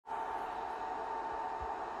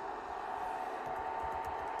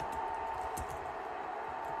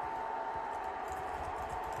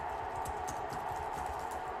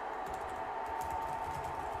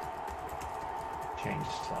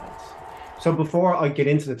change slides. So before I get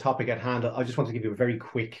into the topic at hand, I just want to give you a very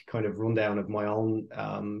quick kind of rundown of my own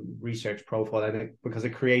research profile, and because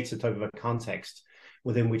it creates a type of a context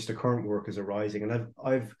within which the current work is arising. And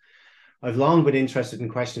I've long been interested in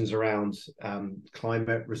questions around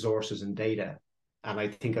climate, resources, and data. And I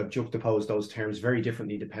think I've juxtaposed those terms very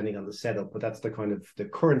differently depending on the setup, but that's the kind of the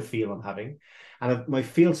current feel I'm having. And my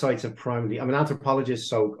field sites have primarily, I'm an anthropologist,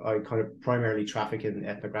 so I kind of primarily traffic in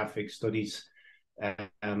ethnographic studies.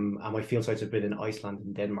 And my field sites have been in Iceland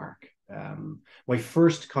and Denmark. My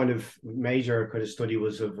first kind of major kind of study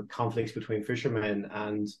was of conflicts between fishermen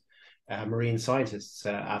and marine scientists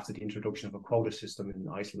after the introduction of a quota system in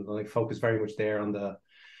Iceland. And I focused very much there on the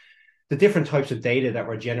different types of data that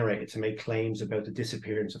were generated to make claims about the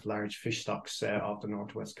disappearance of large fish stocks off the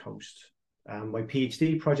northwest coast. My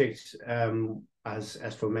PhD project, as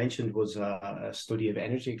Estrid mentioned, was a study of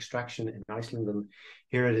energy extraction in Iceland. And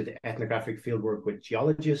here I did ethnographic fieldwork with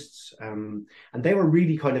geologists. And they were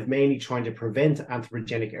really kind of mainly trying to prevent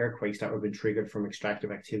anthropogenic earthquakes that were being triggered from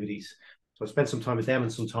extractive activities. So I spent some time with them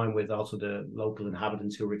and some time with also the local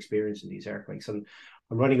inhabitants who were experiencing these earthquakes. And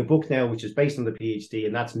I'm writing a book now, which is based on the PhD,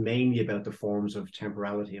 and that's mainly about the forms of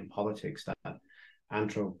temporality and politics that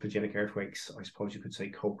anthropogenic earthquakes, I suppose you could say,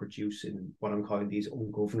 co-produce in what I'm calling these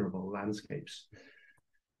ungovernable landscapes.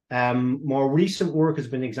 More recent work has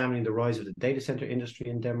been examining the rise of the data center industry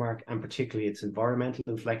in Denmark, and particularly its environmental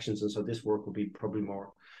inflections. And so this work will be probably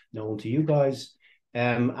more known to you guys.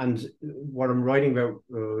 And what I'm writing about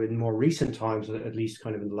in more recent times, at least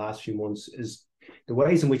kind of in the last few months, is the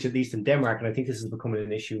ways in which, at least in Denmark, and I think this is becoming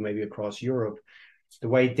an issue maybe across Europe, the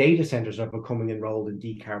way data centers are becoming enrolled in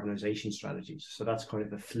decarbonization strategies. So that's kind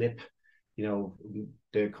of a flip, you know,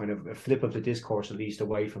 the kind of a flip of the discourse, at least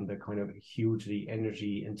away from the kind of hugely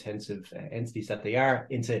energy intensive entities that they are,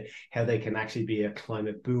 into how they can actually be a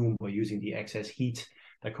climate boom by using the excess heat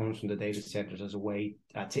that comes from the data centers as a way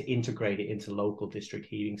to integrate it into local district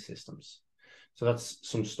heating systems. So that's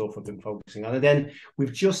some stuff I've been focusing on. And then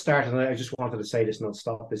we've just started, and I just wanted to say this and I'll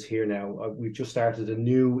stop this here now. We've just started a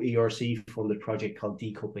new ERC funded project called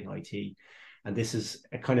Decoupling IT. And this is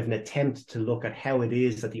a kind of an attempt to look at how it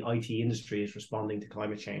is that the IT industry is responding to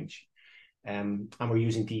climate change. And we're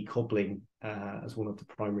using decoupling as one of the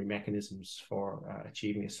primary mechanisms for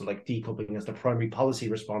achieving it. So like decoupling as the primary policy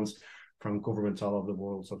response from governments all over the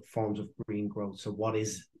world. So forms of green growth. So what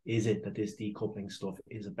is it that this decoupling stuff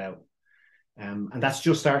is about? And that's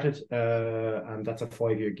just started, and that's a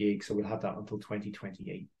 5-year gig, so we'll have that until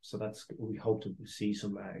 2028. So that's, we hope to see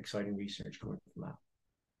some exciting research coming from that.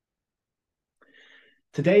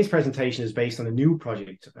 Today's presentation is based on a new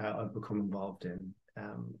project I've become involved in,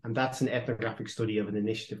 and that's an ethnographic study of an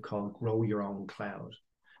initiative called Grow Your Own Cloud.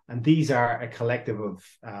 And these are a collective of,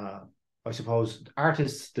 I suppose,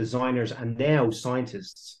 artists, designers, and now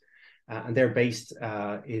scientists. And they're based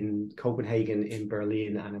in Copenhagen, in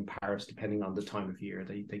Berlin, and in Paris, depending on the time of year.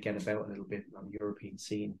 They get about a little bit on the European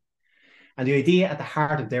scene. And the idea at the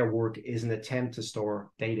heart of their work is an attempt to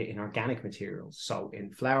store data in organic materials. So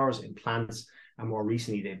in flowers, in plants, and more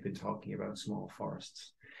recently, they've been talking about small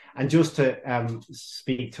forests. And just to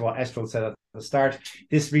speak to what Estrid said at the start,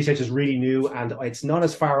 this research is really new and it's not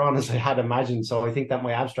as far on as I had imagined. So I think that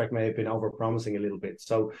my abstract may have been over-promising a little bit.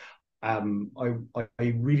 So I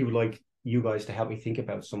really would like you guys to help me think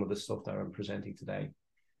about some of the stuff that I'm presenting today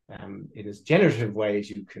in as generative way as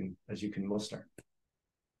you can muster.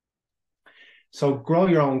 So Grow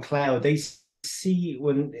Your Own Cloud, they see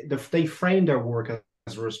when they frame their work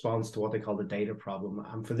as a response to what they call the data problem.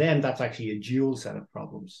 And for them, that's actually a dual set of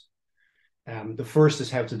problems. The first is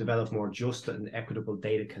how to develop more just and equitable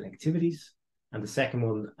data collectivities. And the second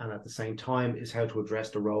one, and at the same time, is how to address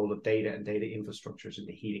the role of data and data infrastructures in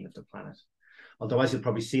the heating of the planet. Although, as you'll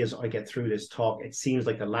probably see as I get through this talk, it seems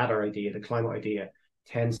like the latter idea, the climate idea,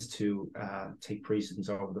 tends to take precedence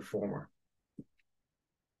over the former.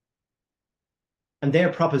 And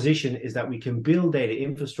their proposition is that we can build data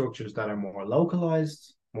infrastructures that are more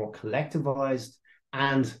localized, more collectivized,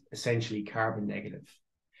 and essentially carbon negative.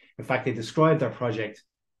 In fact, they describe their project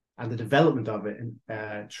and the development of it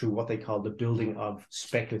through what they call the building of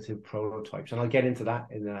speculative prototypes. And I'll get into that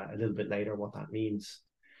in a little bit later, what that means.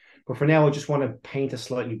 But for now, I just want to paint a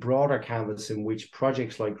slightly broader canvas in which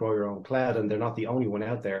projects like Grow Your Own Cloud, and they're not the only one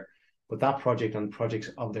out there, but that project and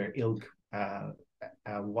projects of their ilk,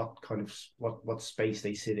 what space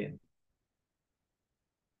they sit in.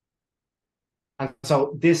 And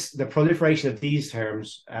so the proliferation of these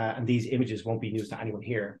terms and these images won't be news to anyone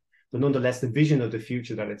here. But nonetheless, the vision of the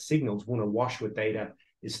future that it signals, one awash with data,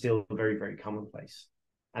 is still very, very commonplace.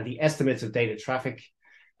 And the estimates of data traffic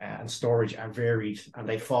and storage are varied, and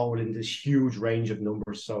they fall within this huge range of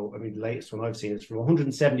numbers. So, I mean, the latest one I've seen is from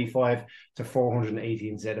 175 to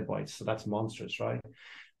 418 zettabytes. So that's monstrous, right?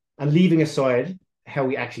 And leaving aside how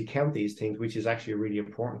we actually count these things, which is actually a really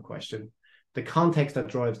important question, the context that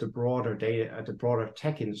drives the broader data, the broader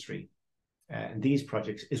tech industry in these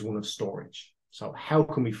projects is one of storage. So how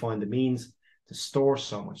can we find the means to store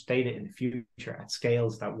so much data in the future at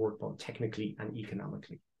scales that work both technically and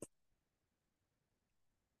economically?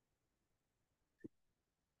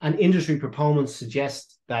 And industry proponents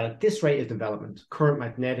suggest that at this rate of development, current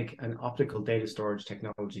magnetic and optical data storage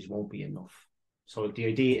technologies won't be enough. So the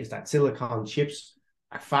idea is that silicon chips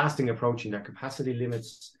are fast approaching their capacity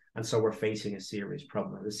limits, and so we're facing a serious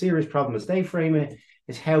problem. And the serious problem, as they frame it,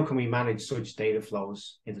 is how can we manage such data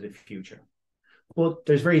flows into the future? But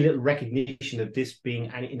there's very little recognition of this being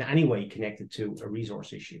in any way connected to a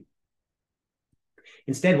resource issue.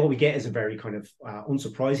 Instead, what we get is a very kind of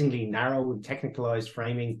unsurprisingly narrow and technicalized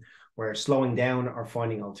framing where slowing down or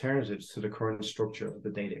finding alternatives to the current structure of the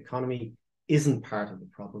data economy isn't part of the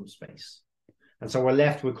problem space. And so we're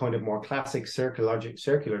left with kind of more classic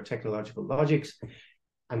circular technological logics.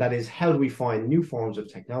 And that is, how do we find new forms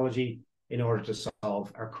of technology in order to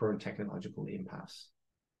solve our current technological impasse?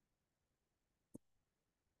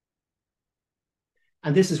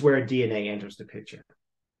 And this is where DNA enters the picture.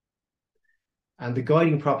 And the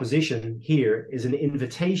guiding proposition here is an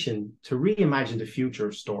invitation to reimagine the future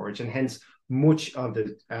of storage, and hence much of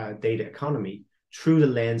the data economy, through the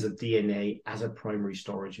lens of DNA as a primary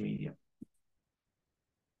storage medium.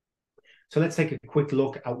 So let's take a quick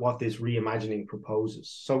look at what this reimagining proposes.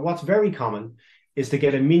 So what's very common is to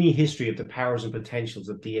get a mini history of the powers and potentials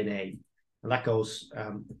of DNA. And that goes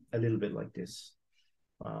a little bit like this.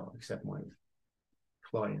 Wow, except my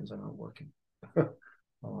clients are not working. Hold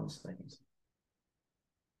on a second.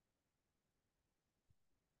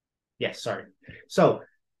 Yes, sorry. So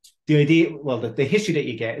the idea, well, the history that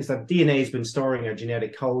you get is that DNA has been storing our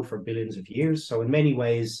genetic code for billions of years. So in many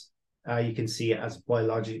ways, you can see it as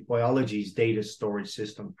biology's data storage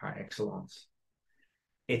system par excellence.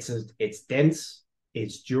 It's dense,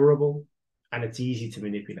 it's durable, and it's easy to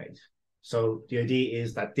manipulate. So the idea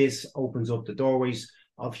is that this opens up the doorways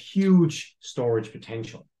of huge storage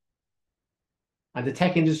potential. And the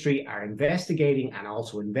tech industry are investigating and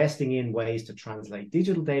also investing in ways to translate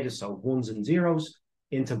digital data, so ones and zeros,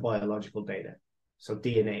 into biological data, so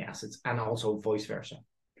DNA assets, and also vice versa.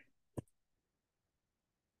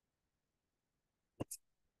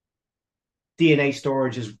 DNA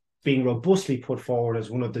storage is being robustly put forward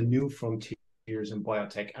as one of the new frontiers in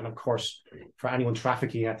biotech. And of course, for anyone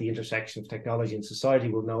trafficking at the intersection of technology and society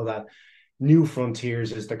will know that new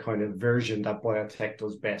frontiers is the kind of version that biotech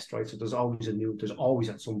does best, right? So there's always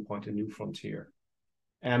at some point a new frontier.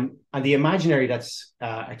 And the imaginary that's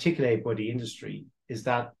articulated by the industry is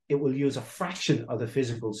that it will use a fraction of the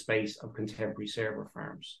physical space of contemporary server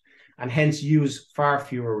farms, and hence use far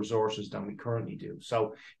fewer resources than we currently do.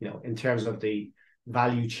 So, in terms of the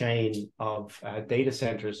value chain of data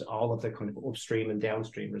centers, all of the kind of upstream and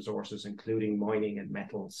downstream resources, including mining and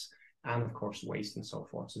metals, and of course waste and so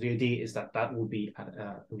forth. So the idea is that that will be at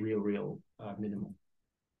a real minimum.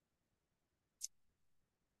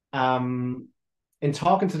 In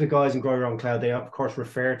talking to the guys in Grow Your Own Cloud, they of course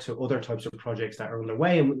refer to other types of projects that are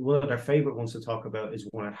underway, and one of their favorite ones to talk about is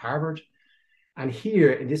one at Harvard. And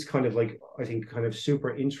here, in this kind of I think kind of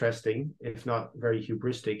super interesting, if not very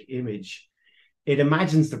hubristic image, it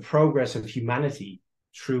imagines the progress of humanity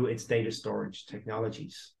through its data storage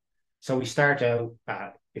technologies. So we start out,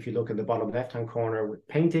 if you look in the bottom left-hand corner, with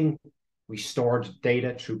painting. We stored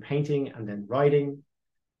data through painting and then writing.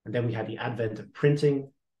 And then we had the advent of printing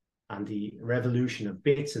and the revolution of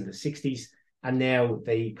bits in the 60s. And now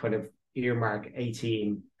they kind of earmark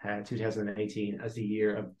 2018 as the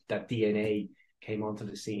year of that DNA came onto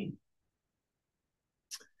the scene.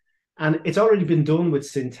 And it's already been done with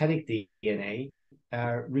synthetic DNA.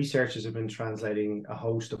 Researchers have been translating a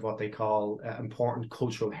host of what they call important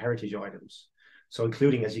cultural heritage items. So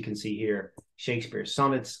including, as you can see here, Shakespeare's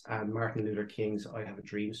sonnets and Martin Luther King's I Have a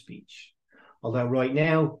Dream speech. Although right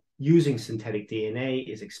now, using synthetic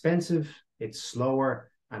DNA is expensive, it's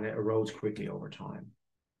slower, and it erodes quickly over time.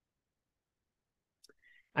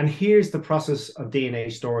 And here's the process of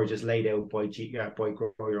DNA storage as laid out by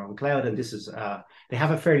Grow Your Own Cloud. And this is, they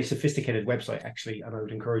have a fairly sophisticated website, actually, and I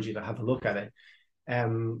would encourage you to have a look at it.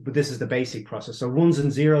 But this is the basic process. So ones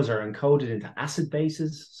and zeros are encoded into acid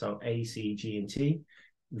bases, so A, C, G, and T,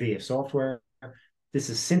 via software. This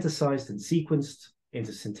is synthesized and sequenced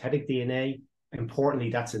into synthetic DNA. Importantly,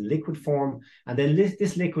 that's in liquid form. And then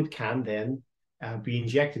this liquid can then be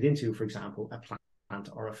injected into, for example, a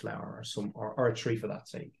or a flower or a tree for that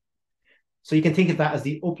sake. So you can think of that as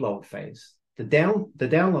the upload phase. The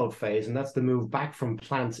download phase, and that's the move back from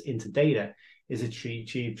plants into data, is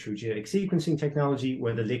achieved through genetic sequencing technology,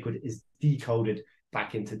 where the liquid is decoded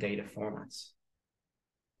back into data formats.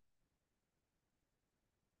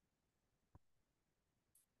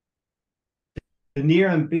 The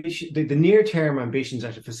near-term ambitions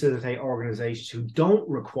are to facilitate organizations who don't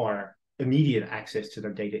require immediate access to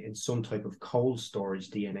their data in some type of cold storage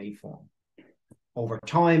DNA form. Over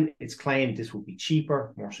time, it's claimed this will be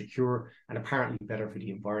cheaper, more secure, and apparently better for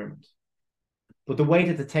the environment. But the way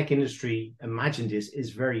that the tech industry imagined this is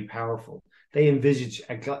very powerful. They envisage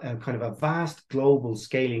a kind of a vast global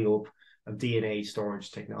scaling up of DNA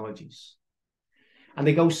storage technologies. And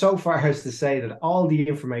they go so far as to say that all the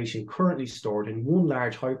information currently stored in one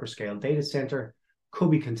large hyperscale data center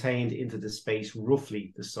could be contained into the space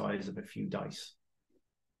roughly the size of a few dice.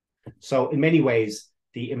 So in many ways,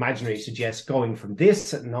 the imaginary suggests going from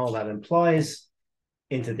this and all that implies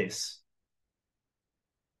into this.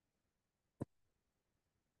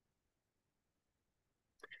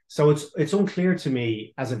 So it's unclear to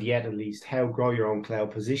me, as of yet at least, how Grow Your Own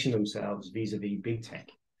Cloud position themselves vis-a-vis big tech.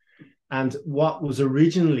 And what was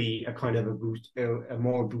originally a kind of a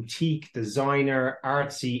more boutique designer,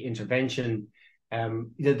 artsy intervention,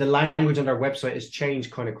 the language on their website has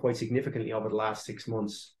changed kind of quite significantly over the last 6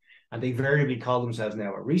 months. And they variably call themselves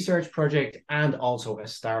now a research project and also a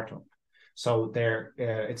startup. So they're,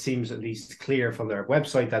 it seems at least clear from their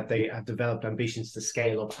website that they have developed ambitions to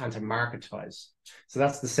scale up and to marketize. So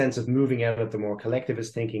that's the sense of moving out of the more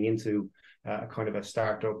collectivist thinking into kind of a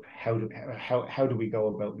startup. How do we go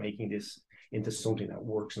about making this into something that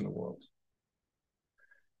works in the world?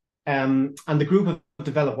 And the group have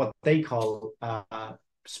developed what they call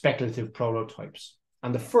speculative prototypes.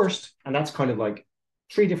 And the first, and that's kind of like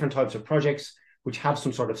 3 different types of projects which have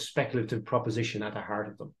some sort of speculative proposition at the heart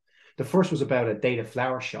of them. The first was about a data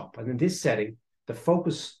flower shop. And in this setting, the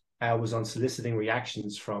focus was on soliciting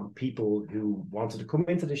reactions from people who wanted to come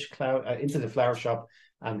into the flower shop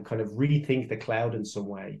and kind of rethink the cloud in some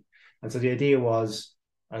way. And so the idea was,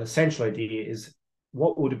 an essential idea is,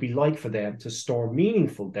 what would it be like for them to store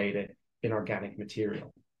meaningful data in organic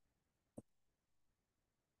material?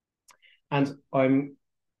 And I'm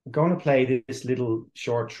going to play this little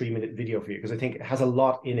short 3-minute video for you because I think it has a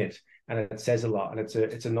lot in it and it says a lot, and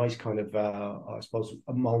it's a nice kind of I suppose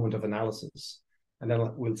a moment of analysis. And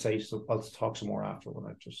then we'll say, so I'll talk some more after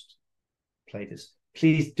when I just play this.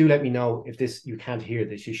 Please do let me know if you can't hear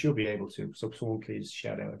this. You should be able to. So someone please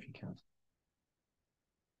shout out if you can't.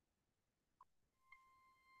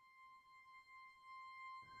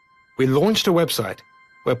 We launched a website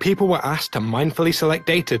where people were asked to mindfully select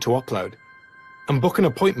data to upload and book an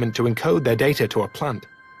appointment to encode their data to a plant,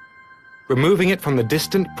 removing it from the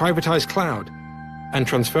distant privatized cloud and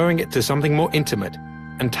transferring it to something more intimate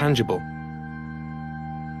and tangible.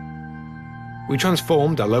 We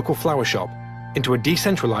transformed a local flower shop into a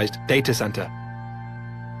decentralized data center.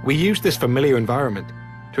 We used this familiar environment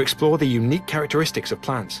to explore the unique characteristics of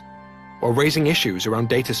plants while raising issues around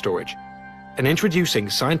data storage and introducing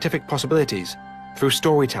scientific possibilities through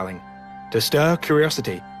storytelling to stir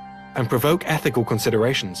curiosity and provoke ethical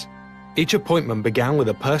considerations. Each appointment began with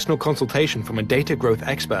a personal consultation from a data growth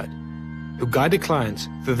expert who guided clients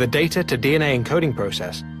through the data to DNA encoding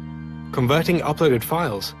process, converting uploaded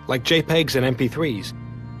files like JPEGs and MP3s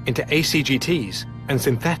into ACGTs and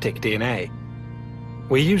synthetic DNA.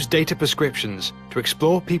 We use data prescriptions to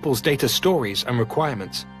explore people's data stories and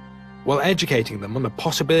requirements, while educating them on the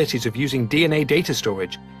possibilities of using DNA data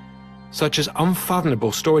storage, such as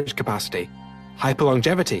unfathomable storage capacity,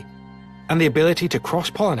 hyperlongevity, and the ability to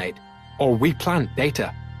cross-pollinate or replant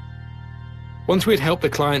data. Once we had helped the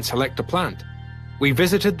client select a plant, we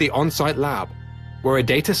visited the on-site lab, where a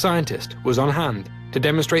data scientist was on hand to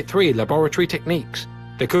demonstrate 3 laboratory techniques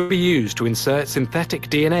that could be used to insert synthetic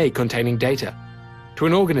DNA containing data to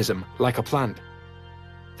an organism like a plant.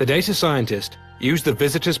 The data scientist used the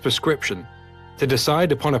visitor's prescription to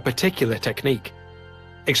decide upon a particular technique,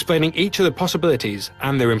 explaining each of the possibilities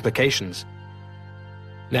and their implications.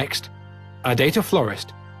 Next, our data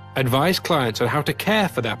florist advised clients on how to care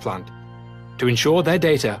for their plant to ensure their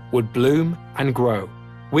data would bloom and grow.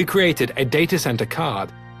 We created a data center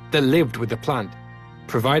card that lived with the plant,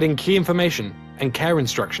 providing key information and care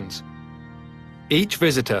instructions. Each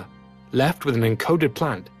visitor left with an encoded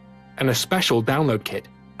plant and a special download kit,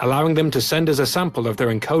 allowing them to send us a sample of their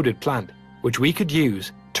encoded plant, which we could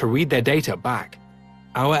use to read their data back.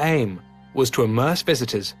 Our aim was to immerse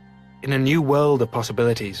visitors in a new world of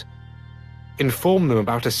possibilities, inform them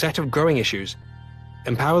about a set of growing issues,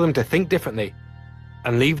 empower them to think differently,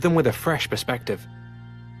 and leave them with a fresh perspective.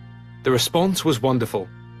 The response was wonderful,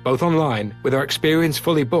 both online, with our experience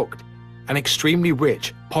fully booked, and extremely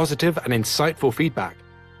rich, positive and insightful feedback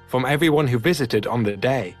from everyone who visited on the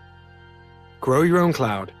day. Grow Your Own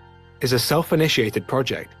Cloud is a self-initiated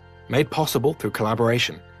project made possible through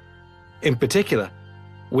collaboration. In particular,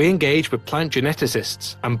 we engage with plant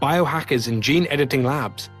geneticists and biohackers in gene editing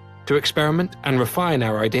labs to experiment and refine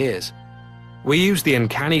our ideas. We use the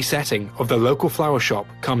uncanny setting of the local flower shop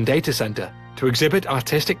cum data center to exhibit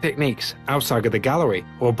artistic techniques outside of the gallery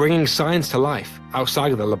or bringing science to life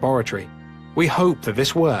outside of the laboratory. We hope that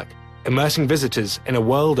this work, immersing visitors in a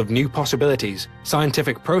world of new possibilities,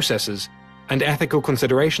 scientific processes, and ethical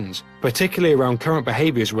considerations, particularly around current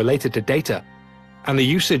behaviors related to data and the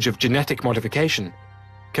usage of genetic modification,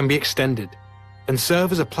 can be extended and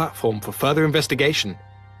serve as a platform for further investigation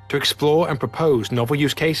to explore and propose novel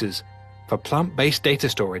use cases for plant-based data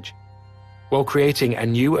storage, while creating a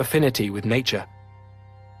new affinity with nature.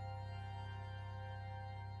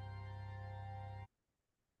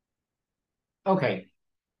 Okay.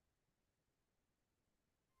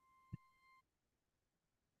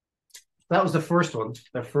 That was the first one.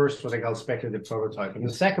 The first, what I call speculative prototype. And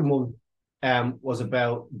the second one was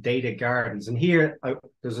about data gardens. And here,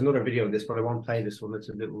 there's another video of this, but I won't play this one.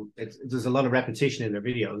 There's a lot of repetition in their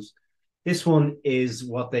videos. This one is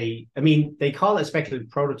what they call it a speculative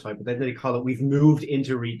prototype, but then they call it, we've moved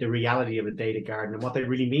into the reality of a data garden. And what they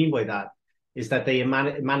really mean by that is that they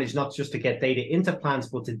manage not just to get data into plants,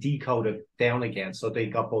 but to decode it down again. So they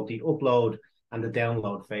got both the upload and the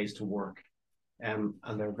download phase to work. And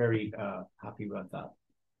they're very happy about that.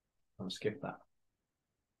 I'll skip that.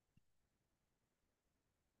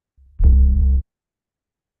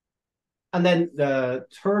 And then the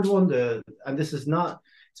third one, and this is not,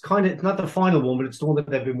 it's not the final one, but it's the one that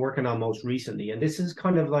they've been working on most recently. And this is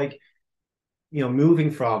kind of like, moving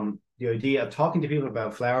from the idea of talking to people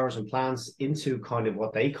about flowers and plants into kind of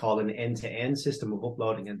what they call an end-to-end system of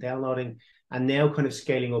uploading and downloading, and now kind of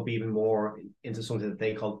scaling up even more into something that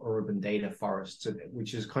they call urban data forests,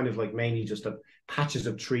 which is kind of like mainly just patches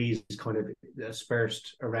of trees kind of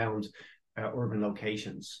dispersed around urban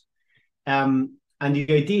locations. And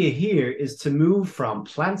the idea here is to move from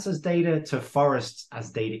plants as data to forests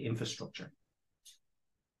as data infrastructure.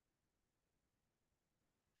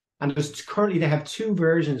 And they have two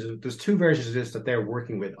versions of this that they're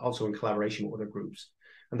working with, also in collaboration with other groups.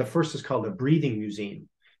 And the first is called the Breathing Museum.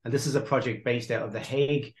 And this is a project based out of The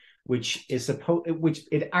Hague, which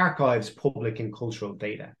it archives public and cultural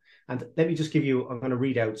data. And let me just I'm going to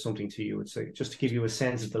read out something to you. It's just to give you a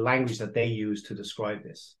sense of the language that they use to describe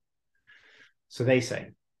this. So they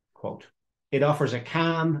say, quote, "It offers a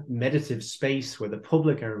calm, meditative space where the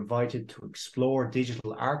public are invited to explore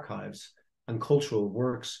digital archives and cultural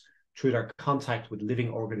works through their contact with living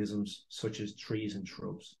organisms such as trees and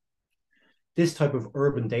shrubs. This type of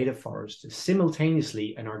urban data forest is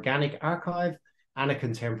simultaneously an organic archive and a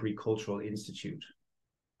contemporary cultural institute.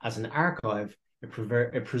 As an archive,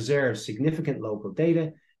 it preserves significant local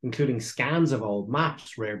data, including scans of old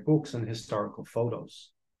maps, rare books, and historical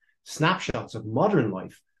photos. Snapshots of modern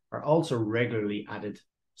life are also regularly added,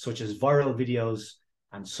 such as viral videos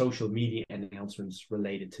and social media announcements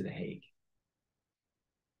related to The Hague."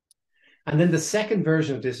 And then the second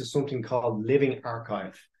version of this is something called Living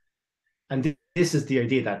Archive. And this is the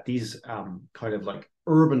idea that these kind of like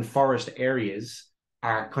urban forest areas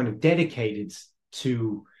are kind of dedicated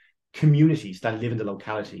to communities that live in the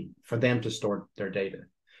locality for them to store their data.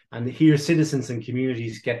 And here citizens and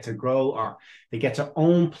communities get to grow, or they get to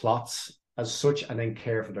own plots as such, and then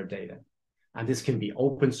care for their data. And this can be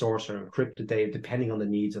open source or encrypted data, depending on the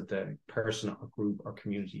needs of the person or group or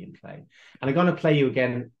community in play. And I'm going to play you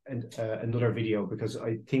again another video, because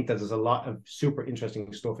I think that there's a lot of super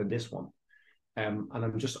interesting stuff in this one. And I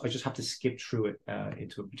just have to skip through it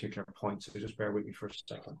into a particular point. So just bear with me for a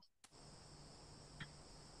second.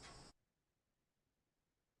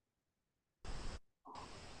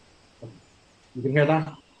 You can hear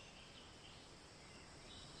that?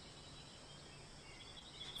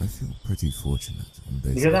 I feel pretty fortunate on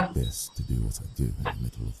days like this to do what I do in the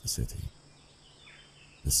middle of the city.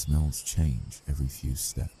 The smells change every few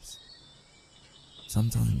steps.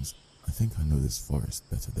 Sometimes I think I know this forest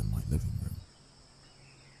better than my living room.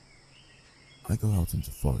 I go out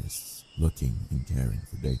into forests looking and caring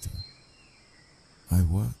for data. I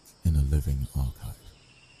work in a living archive.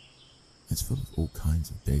 It's full of all kinds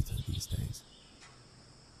of data these days.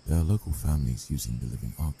 There are local families using the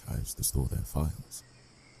living archives to store their files.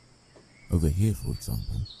 Over here, for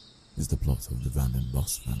example, is the plot of the Van den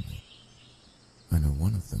Bos family. I know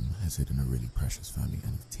one of them has hidden a really precious family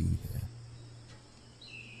NFT here.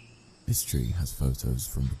 History has photos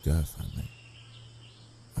from the Gur family.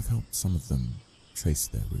 I've helped some of them trace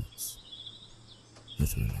their roots,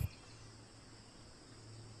 literally.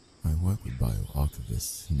 I work with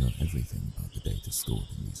bioarchivists who know everything about the data stored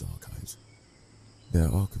in these archives. They're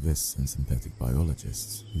archivists and synthetic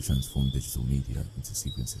biologists who transform digital media into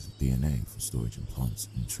sequences of DNA for storage in plants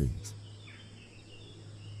and trees.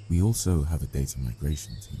 We also have a data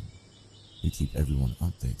migration team who keep everyone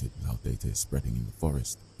updated with how data is spreading in the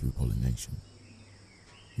forest through pollination.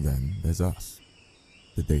 Then there's us,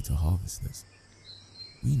 the data harvesters.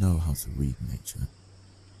 We know how to read nature.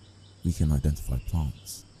 We can identify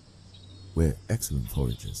plants. We're excellent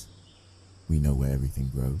foragers. We know where everything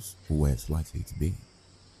grows or where it's likely to be.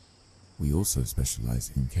 We also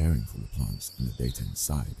specialize in caring for the plants and the data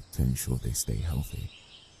inside to ensure they stay healthy.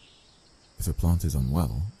 If a plant is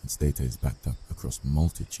unwell, its data is backed up across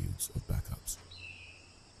multitudes of backups.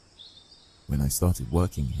 When I started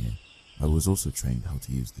working here, I was also trained how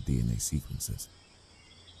to use the DNA sequencers.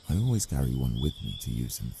 I always carry one with me to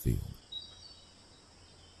use in the field.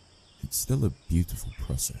 It's still a beautiful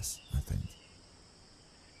process, I think.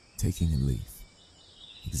 Taking a leaf,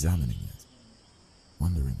 examining it,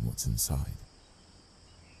 wondering what's inside.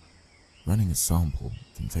 Running a sample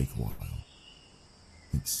can take a while.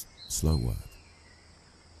 It's slow work,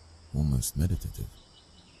 almost meditative.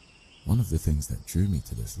 One of the things that drew me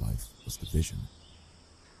to this life was the vision.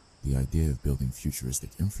 The idea of building futuristic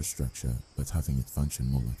infrastructure, but having it function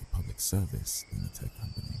more like a public service than a tech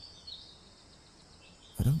company.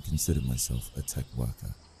 I don't consider myself a tech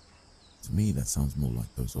worker. To me, that sounds more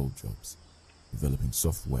like those old jobs, developing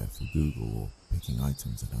software for Google or picking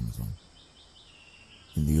items at Amazon.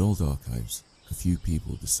 In the old archives, a few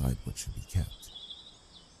people decide what should be kept.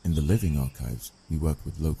 In the living archives, we work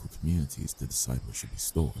with local communities to decide what should be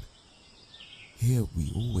stored. Here,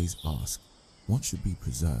 we always ask, what should be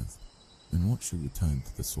preserved and what should return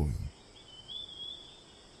to the soil?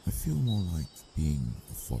 I feel more like being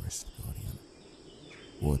a forest guardian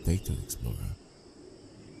or a data explorer.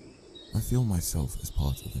 I feel myself as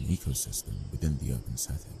part of an ecosystem within the urban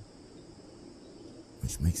setting,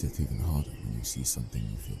 which makes it even harder when you see something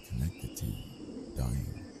you feel connected to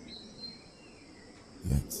dying.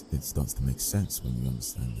 Yet, it starts to make sense when you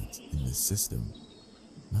understand that in this system,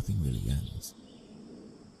 nothing really ends.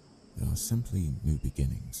 There are simply new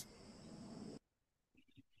beginnings.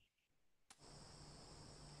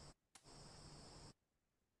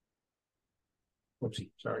 Whoopsie,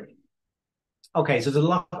 sorry. Okay, so there's a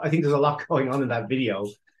lot. I think there's a lot going on in that video.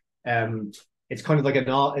 It's kind of like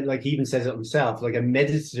like he even says it himself, like a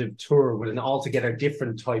meditative tour with an altogether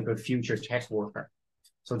different type of future tech worker.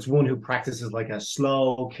 So it's one who practices like a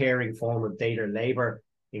slow, caring form of data labor,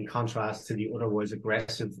 in contrast to the otherwise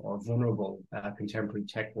aggressive or vulnerable contemporary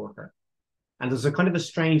tech worker. And there's a kind of a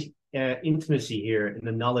strange intimacy here in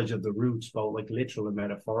the knowledge of the roots, both like literal and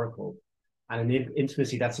metaphorical, and an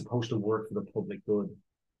intimacy that's supposed to work for the public good.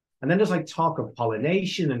 And then there's like talk of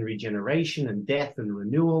pollination and regeneration and death and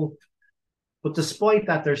renewal. But despite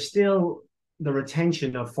that, there's still the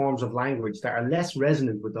retention of forms of language that are less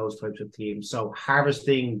resonant with those types of themes. So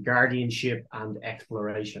harvesting, guardianship, and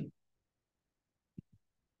exploration.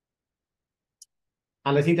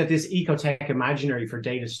 And I think that this ecotech imaginary for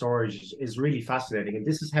data storage is really fascinating. And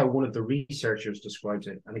this is how one of the researchers describes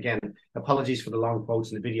it. And again, apologies for the long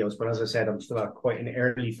quotes in the videos, but as I said, I'm still at quite an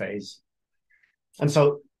early phase. And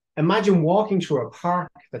so imagine walking through a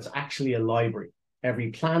park that's actually a library. Every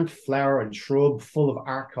plant, flower, and shrub full of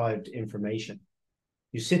archived information.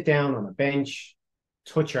 You sit down on a bench,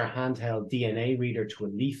 touch your handheld DNA reader to a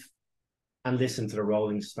leaf, and listen to the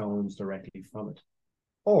rolling stones directly from it.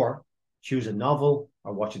 Or choose a novel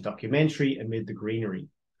or watch a documentary amid the greenery.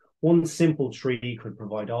 One simple tree could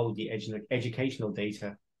provide all of the educational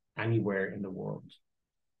data anywhere in the world.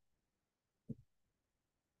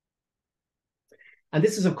 And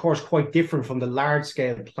this is, of course, quite different from the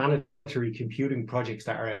large-scale planetary computing projects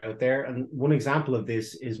that are out there. And one example of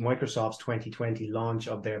this is Microsoft's 2020 launch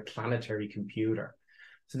of their planetary computer.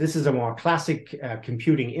 So this is a more classic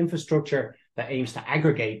computing infrastructure that aims to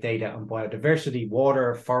aggregate data on biodiversity,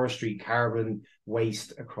 water, forestry, carbon,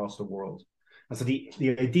 waste across the world. And so the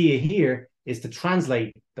idea here is to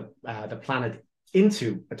translate the planet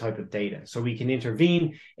into a type of data, so we can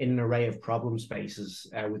intervene in an array of problem spaces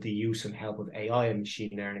with the use and help of AI and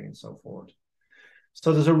machine learning and so forth.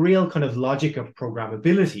 So there's a real kind of logic of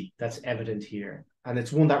programmability that's evident here. And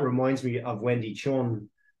it's one that reminds me of Wendy Chun,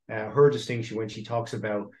 her distinction when she talks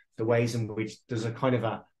about the ways in which there's a kind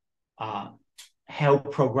of how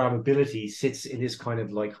programmability sits in this kind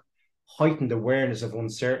of like heightened awareness of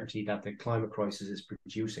uncertainty that the climate crisis is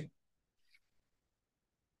producing.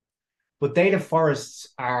 But data forests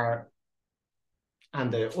are,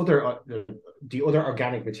 and the other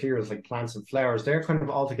organic materials like plants and flowers, they're kind of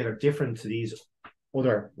altogether different to these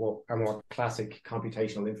other, well, are more classic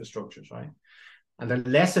computational infrastructures, right? And they're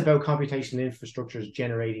less about computational infrastructures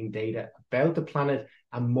generating data about the planet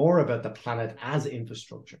and more about the planet as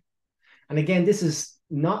infrastructure. And again, this is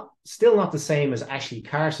still not the same as Ashley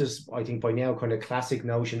Carter's, I think by now, kind of classic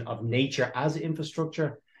notion of nature as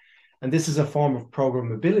infrastructure. And this is a form of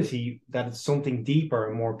programmability that is something deeper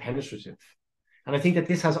and more penetrative. And I think that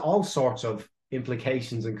this has all sorts of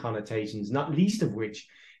implications and connotations, not least of which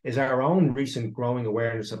is our own recent growing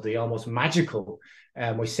awareness of the almost magical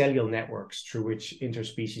mycelial networks through which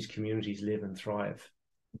interspecies communities live and thrive.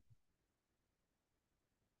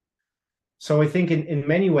 So I think in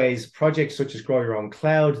many ways, projects such as Grow Your Own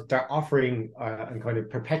Cloud, they're offering and kind of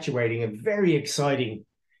perpetuating a very exciting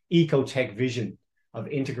eco-tech vision of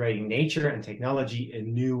integrating nature and technology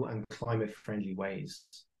in new and climate-friendly ways.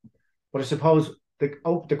 But I suppose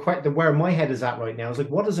where my head is at right now is like,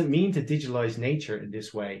 what does it mean to digitalize nature in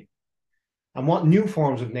this way? And what new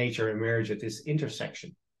forms of nature emerge at this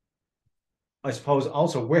intersection? I suppose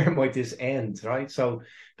also, where might this end, right? So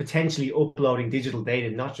potentially uploading digital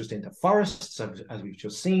data, not just into forests, as we've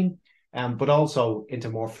just seen, but also into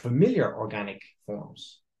more familiar organic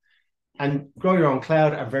forms. And Grow Your Own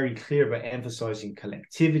Cloud are very clear about emphasizing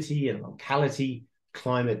collectivity and locality,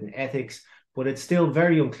 climate and ethics, but it's still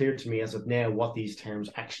very unclear to me as of now what these terms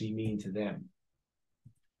actually mean to them.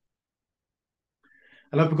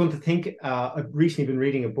 And I've begun to think, I've recently been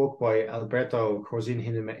reading a book by Alberto Corzin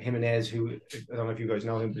Jimenez, who, I don't know if you guys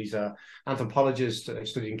know him, but he's an anthropologist,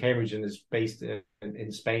 studied in Cambridge and is based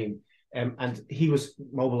in Spain. And he was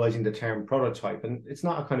mobilizing the term prototype. And it's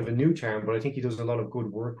not a kind of a new term, but I think he does a lot of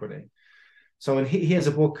good work with it. So and he has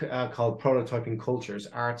a book called Prototyping Cultures,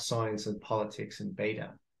 Art, Science, and Politics in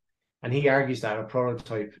Beta. And he argues that a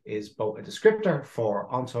prototype is both a descriptor for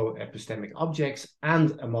ontoepistemic objects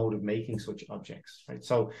and a mode of making such objects, right?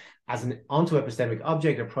 So as an ontoepistemic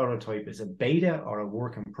object, a prototype is a beta or a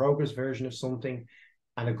work in progress version of something,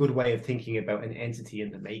 and a good way of thinking about an entity in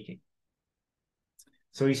the making.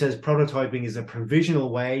 So he says prototyping is a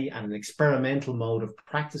provisional way and an experimental mode of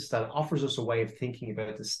practice that offers us a way of thinking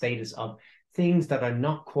about the status of things that are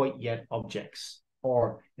not quite yet objects,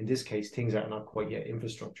 or in this case, things that are not quite yet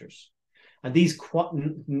infrastructures. And these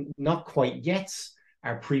not quite yets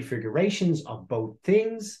are prefigurations of both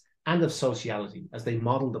things and of sociality as they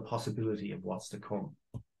model the possibility of what's to come.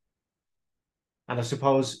 And I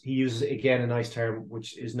suppose he uses, again, a nice term,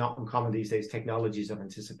 which is not uncommon these days, technologies of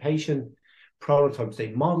anticipation. Prototypes,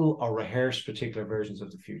 they model or rehearse particular versions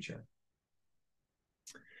of the future.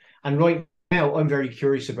 And right now, I'm very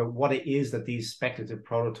curious about what it is that these speculative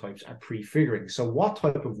prototypes are prefiguring. So what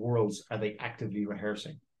type of worlds are they actively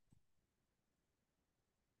rehearsing?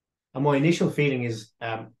 And my initial feeling is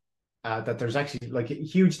that there's actually like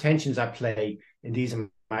huge tensions at play in these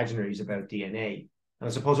imaginaries about DNA. And I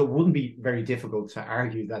suppose it wouldn't be very difficult to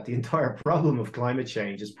argue that the entire problem of climate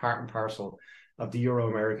change is part and parcel of the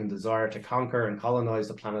Euro-American desire to conquer and colonize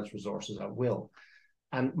the planet's resources at will.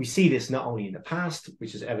 And we see this not only in the past,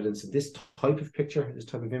 which is evidence in this type of picture, this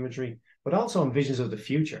type of imagery, but also in visions of the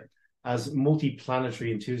future, as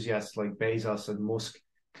multi-planetary enthusiasts like Bezos and Musk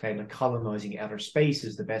claim that colonizing outer space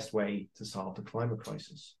is the best way to solve the climate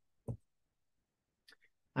crisis.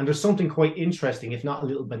 And there's something quite interesting, if not a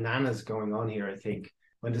little bananas going on here, I think,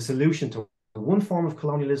 when the solution to one form of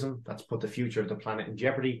colonialism that's put the future of the planet in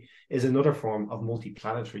jeopardy is another form of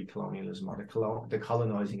multi-planetary colonialism, or the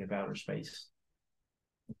colonizing of outer space.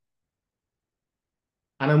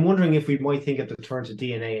 And I'm wondering if we might think of the turn to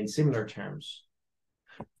DNA in similar terms.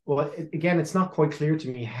 Well, again, it's not quite clear to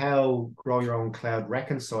me how Grow Your Own Cloud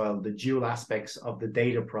reconcile the dual aspects of the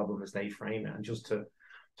data problem as they frame it. And just to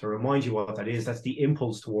remind you what that is, that's the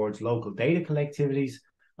impulse towards local data collectivities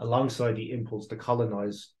alongside the impulse to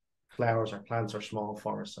colonize flowers or plants or small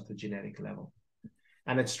forests at the genetic level.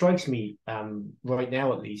 And it strikes me, right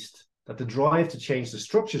now at least, that the drive to change the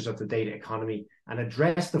structures of the data economy and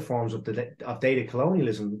address the forms of data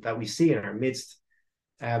colonialism that we see in our midst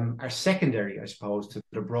are secondary, I suppose, to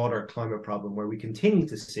the broader climate problem, where we continue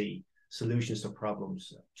to see solutions to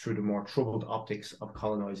problems through the more troubled optics of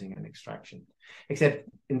colonizing and extraction. Except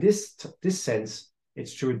in this sense,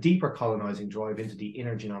 it's through a deeper colonizing drive into the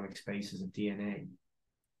inner genomic spaces of DNA.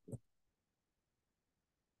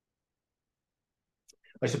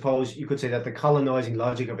 I suppose you could say that the colonizing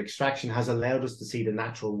logic of extraction has allowed us to see the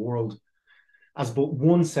natural world as but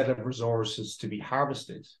one set of resources to be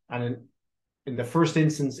harvested. And in the first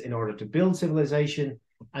instance, in order to build civilization,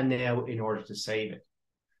 and now in order to save it.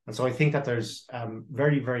 And so I think that there's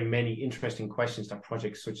very, very many interesting questions that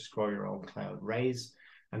projects such as Grow Your Own Cloud raise.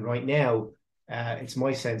 And right now, it's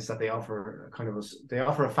my sense that they offer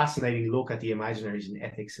a fascinating look at the imaginaries and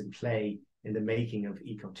ethics in play in the making of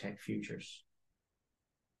ecotech futures.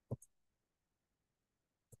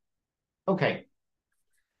 Okay,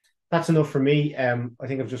 that's enough for me. I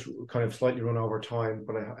think I've just kind of slightly run over time,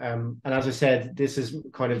 but and as I said, this is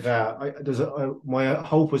kind of my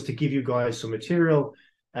hope was to give you guys some material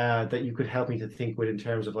that you could help me to think with in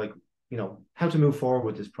terms of, like, you know, how to move forward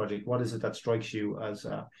with this project. What is it that strikes you as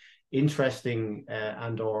interesting,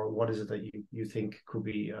 and or what is it that you think could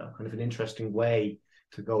be kind of an interesting way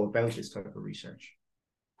to go about this type of research?